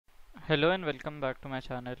Hello and welcome back to my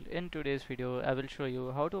channel. In today's video I will show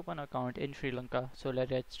you how to open an account in Sri Lanka. So let's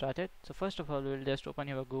get started. So first of all we will just open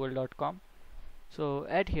your google.com. So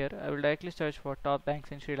at here I will directly search for top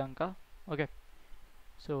banks in Sri Lanka. Okay.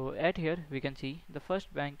 So at here we can see the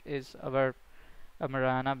first bank is our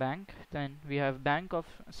Amarana Bank. Then we have Bank of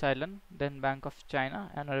Ceylon, then Bank of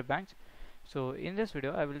China and other banks. So in this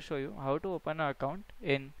video I will show you how to open an account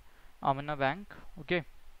in Amana Bank. Okay.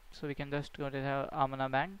 So we can just go to the Amana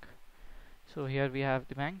Bank. So here we have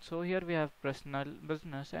the bank. So here we have personal,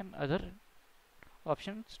 business and other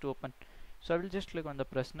options to open. So I will just click on the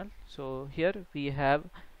personal. So here we have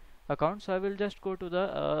account. So I will just go to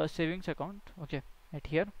the savings account. Okay, at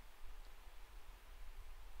here.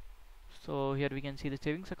 So here we can see the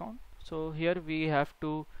savings account. So here we have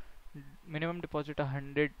to minimum deposit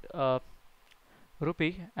 100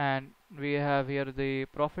 rupee, and we have here the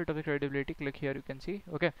profit of the credibility. Click here, you can see.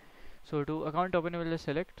 Okay. So to account open, we will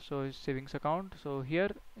select savings account. So here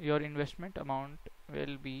your investment amount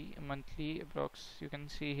will be monthly approx, you can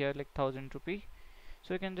see here like 1000 rupee.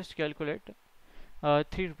 So you can just calculate 3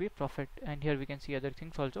 rupee profit, and here we can see other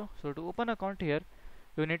things also. So to open account here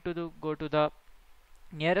you need to go to the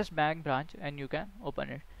nearest bank branch and you can open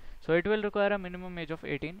it. So it will require a minimum age of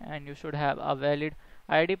 18 and you should have a valid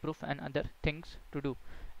ID proof and other things to do,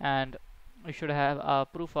 and you should have a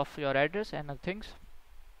proof of your address and other things.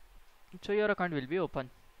 So your account will be open.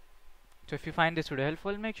 So if you find this video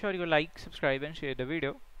helpful, make sure you like, subscribe and share the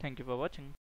video. Thank you for watching.